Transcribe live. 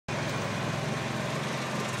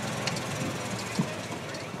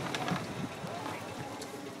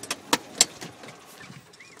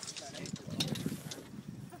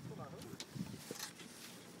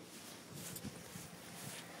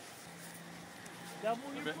Double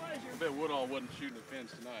your pleasure. I bet Woodall wasn't shooting the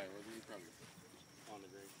pins tonight, was he? Probably on the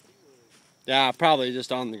green. Yeah, probably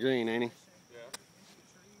just on the green, ain't he? Yeah.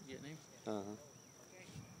 Getting him? Uh-huh.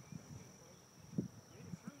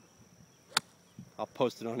 I'll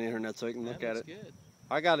post it on the internet so you can look at it. Good.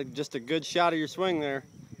 I got just a good shot of your swing there,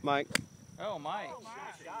 Mike. Oh, Mike.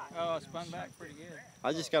 Oh, it spun back pretty good.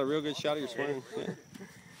 I just got a real good shot of your swing. Yeah.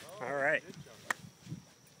 All right.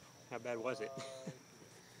 How bad was it?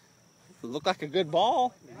 It looked like a good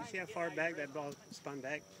ball. Did you see how far back that ball spun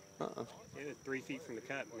back? Uh-uh. It was 3 feet from the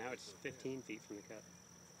cup. Now it's 15 feet from the cup.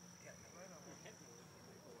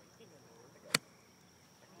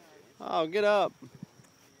 Oh, get up.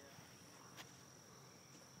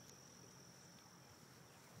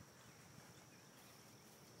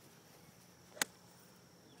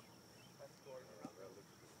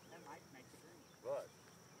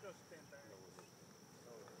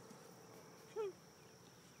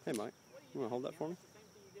 Hey, Mike, you want to hold that for me?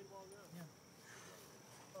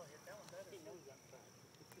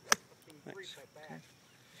 Thanks.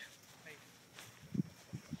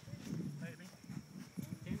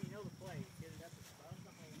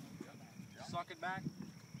 Suck it back.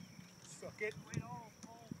 Suck it. Wait all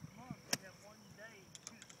month. We have one day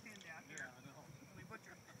to shoot a pin down here. Yeah, I know. Let me put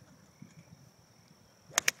your...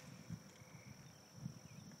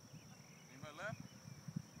 Anybody left?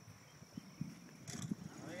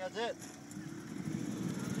 I think that's it.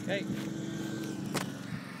 Okay.